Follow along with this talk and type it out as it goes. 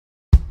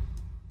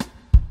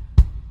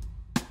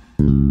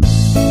Greetings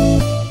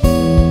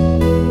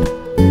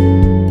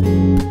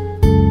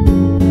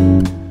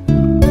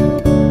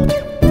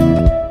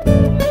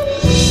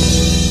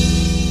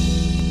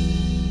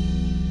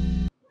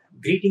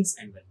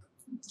and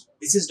welcome.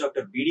 This is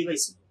Dr.BDY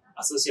Sunil,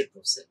 Associate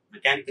Professor,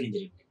 Mechanical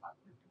Engineering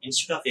Department,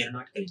 Institute of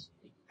Aeronautical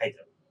Engineering,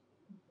 Hyderabad.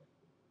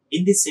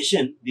 In this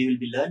session, we will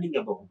be learning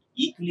about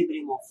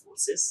equilibrium of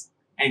forces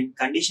and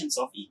conditions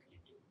of equilibrium.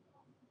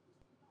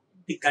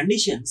 The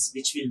conditions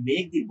which will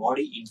make the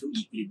body into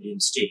equilibrium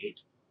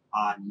state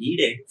are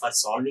needed for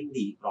solving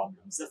the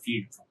problems, the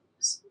field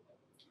problems.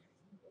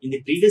 In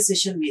the previous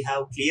session, we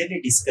have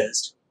clearly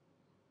discussed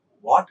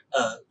what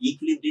a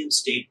equilibrium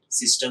state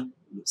system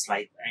looks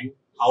like and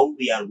how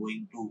we are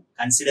going to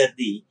consider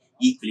the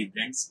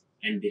equilibriums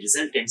and the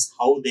resultants,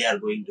 how they are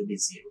going to be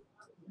zero.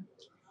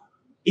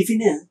 If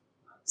in a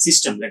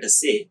system, let us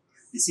say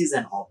this is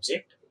an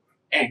object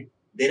and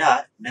there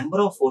are number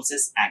of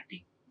forces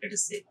acting, let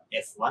us say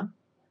F1,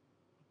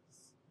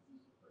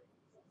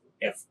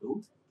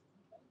 F2,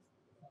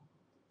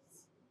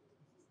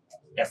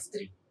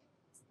 F3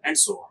 and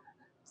so on.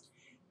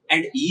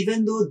 And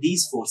even though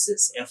these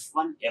forces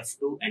F1,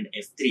 F2 and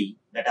F3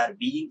 that are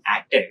being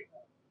acted,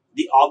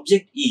 the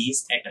object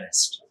is at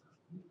rest.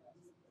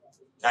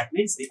 That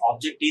means the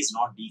object is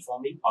not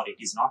deforming or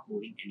it is not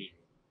moving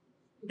anywhere.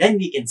 Then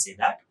we can say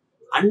that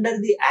under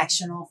the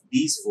action of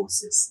these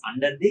forces,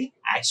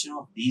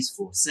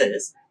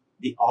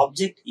 the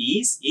object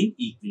is in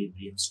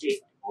equilibrium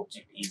state.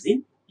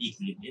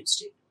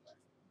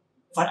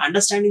 For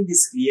understanding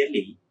this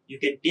clearly, you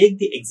can take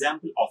the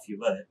example of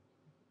your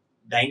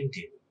dining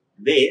table,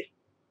 where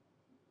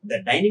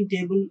the dining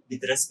table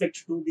with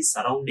respect to the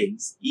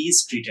surroundings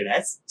is treated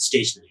as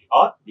stationary,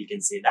 or we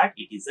can say that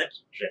it is at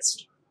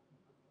rest.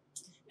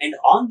 And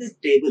on the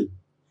table,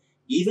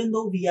 even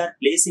though we are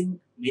placing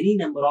many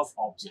number of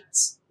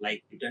objects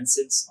like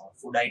utensils or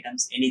food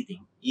items,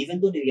 anything, even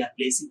though we are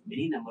placing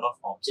many number of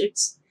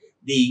objects,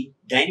 the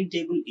dining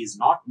table is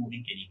not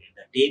moving anywhere.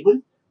 The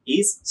table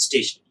is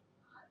stationary.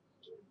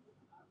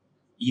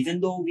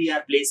 Even though we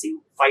are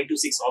placing 5 to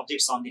 6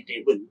 objects on the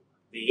table,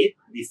 where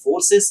the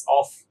forces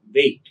of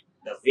weight,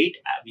 the weight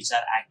which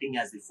are acting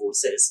as the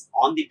forces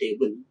on the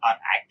table are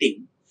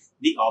acting,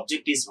 the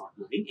object is not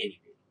moving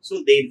anywhere. So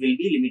there will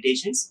be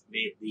limitations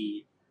where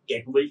the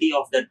capability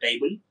of the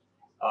table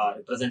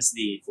represents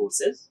the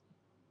forces.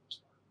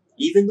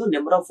 Even though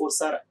number of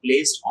forces are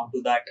placed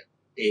onto that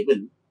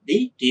table,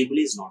 the table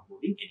is not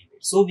moving anywhere.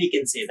 So we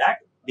can say that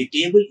the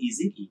table is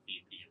in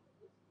equilibrium.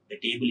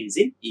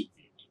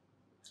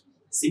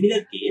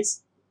 Similar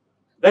case,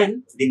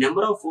 when the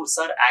number of forces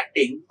are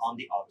acting on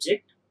the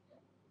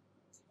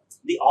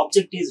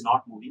object is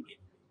not moving anywhere.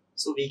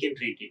 So we can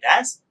treat it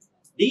as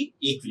the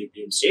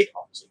equilibrium state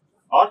object,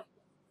 or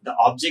the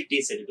object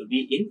is said to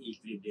be in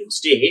equilibrium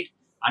state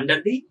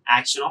under the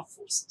action of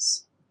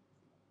forces.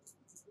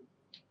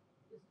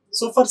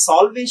 So for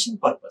solvation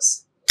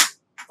purpose,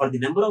 for the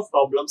number of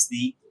problems,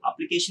 the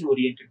application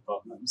oriented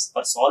problems,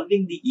 for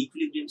solving the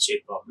equilibrium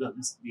state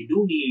problems, we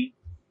do need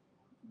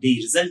the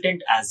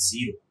resultant as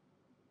zero.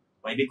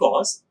 Why?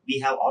 Because we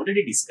have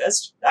already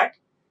discussed that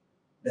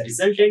the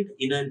resultant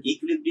in an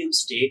equilibrium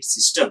state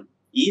system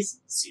is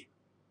zero.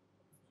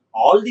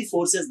 All the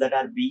forces that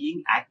are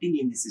being acting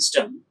in the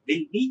system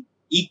will be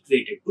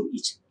equated to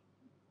each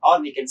other,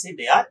 or we can say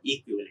they are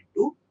equivalent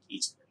to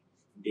each other.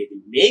 They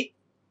will make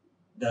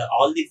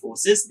all the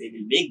forces, they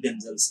will make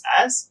themselves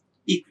as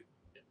equivalent.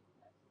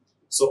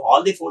 So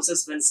all the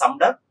forces when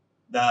summed up,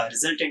 the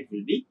resultant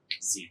will be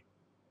zero.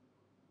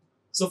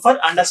 So for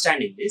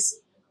understanding this,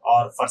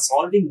 or for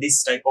solving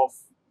this type of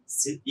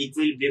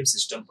equilibrium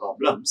system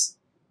problems,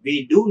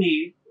 we do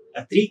need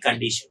 3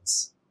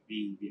 conditions.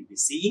 We will be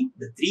seeing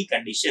the 3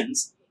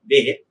 conditions,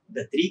 where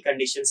the 3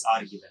 conditions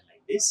are given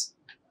like this.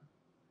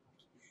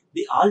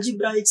 The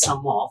algebraic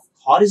sum of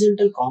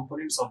horizontal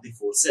components of the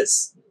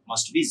forces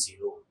must be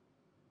 0.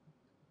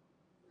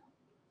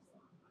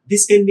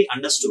 This can be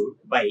understood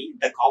by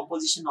the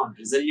composition or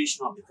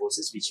resolution of the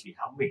forces which we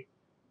have made.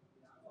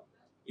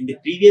 In the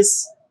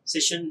previous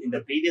session, in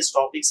the previous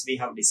topics, we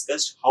have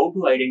discussed how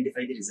to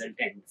identify the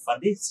resultant for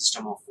the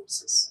system of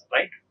forces,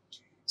 right?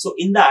 So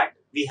in that,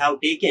 we have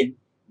taken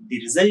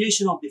the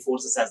resolution of the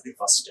forces as the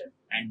first step,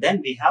 and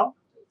then we have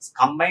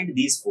combined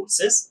these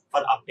forces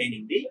for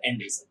obtaining the end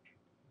result.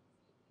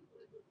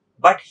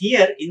 But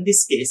here in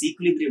this case,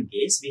 equilibrium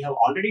case, we have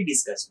already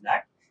discussed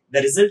that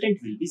the resultant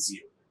will be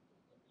 0.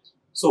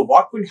 So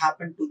what will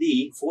happen to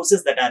the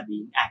forces that are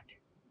being acted?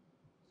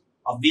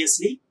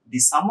 Obviously, the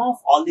sum of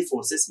all the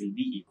forces will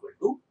be equal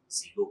to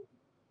 0.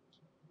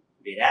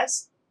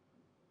 Whereas,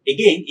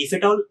 again, if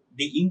at all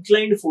the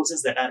inclined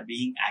forces that are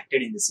being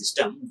acted in the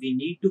system, we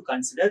need to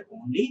consider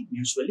only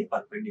mutually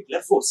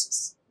perpendicular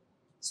forces.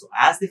 So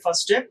as the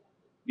first step,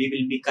 we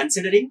will be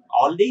considering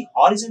all the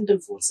horizontal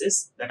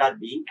forces that are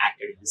being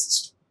acted in the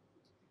system.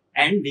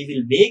 And we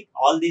will make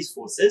all these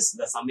forces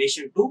the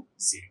summation to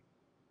 0.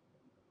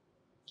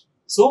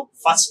 So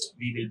first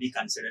we will be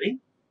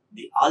considering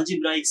the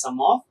algebraic sum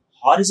of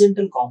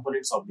horizontal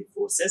components of the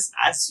forces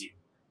as 0.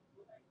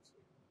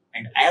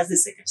 And as the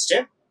second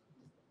step,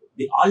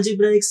 the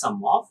algebraic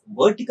sum of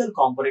vertical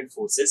component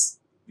forces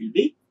will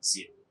be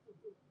 0.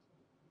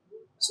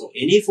 So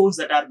any force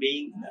that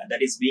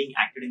is being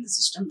acted in the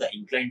system, the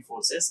inclined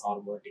forces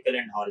or vertical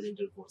and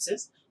horizontal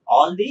forces,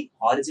 all the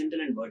horizontal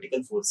and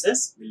vertical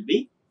forces will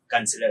be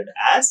considered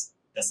as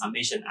the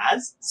summation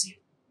as 0.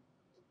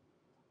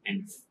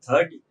 And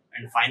third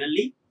and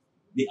finally,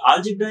 the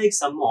algebraic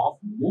sum of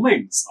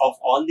moments of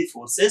all the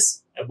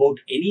forces about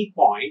any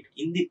point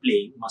in the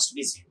plane must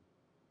be 0.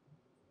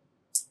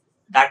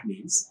 That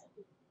means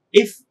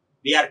if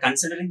we are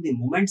considering the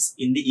moments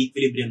in the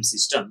equilibrium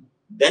system,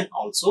 then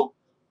also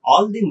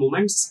all the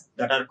moments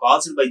that are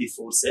caused by the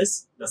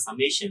forces, the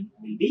summation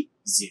will be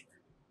 0.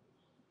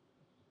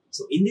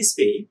 So in this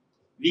way,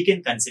 we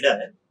can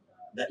consider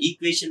the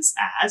equations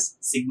as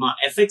sigma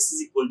fx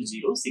is equal to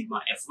 0,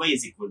 sigma fy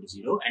is equal to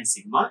 0 and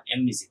sigma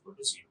m is equal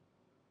to 0.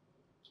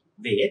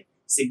 Where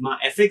sigma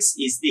fx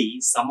is the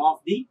sum of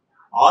the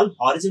all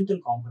horizontal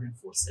component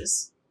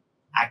forces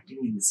acting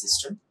in the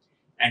system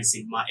and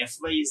sigma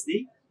fy is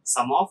the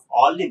sum of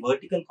all the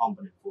vertical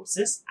component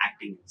forces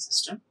acting in the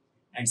system,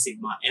 and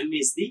sigma m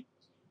is the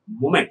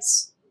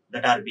moments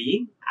that are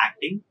being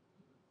acting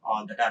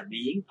or that are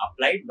being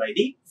applied by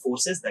the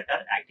forces that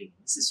are acting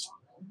in the system.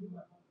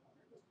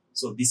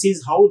 So this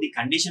is how the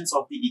conditions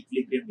of the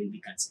equilibrium will be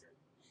considered.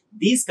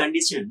 These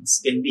conditions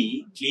can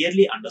be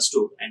clearly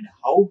understood, and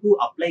how to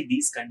apply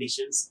these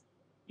conditions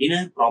in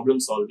a problem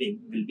solving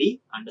will be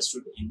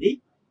understood in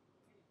the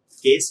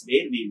case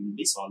where we will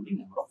be solving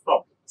number of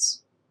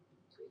problems.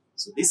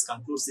 So this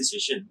concludes the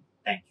session.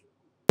 Thank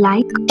you.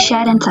 Like,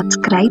 share and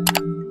subscribe.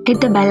 Hit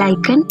the bell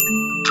icon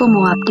for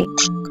more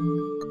updates.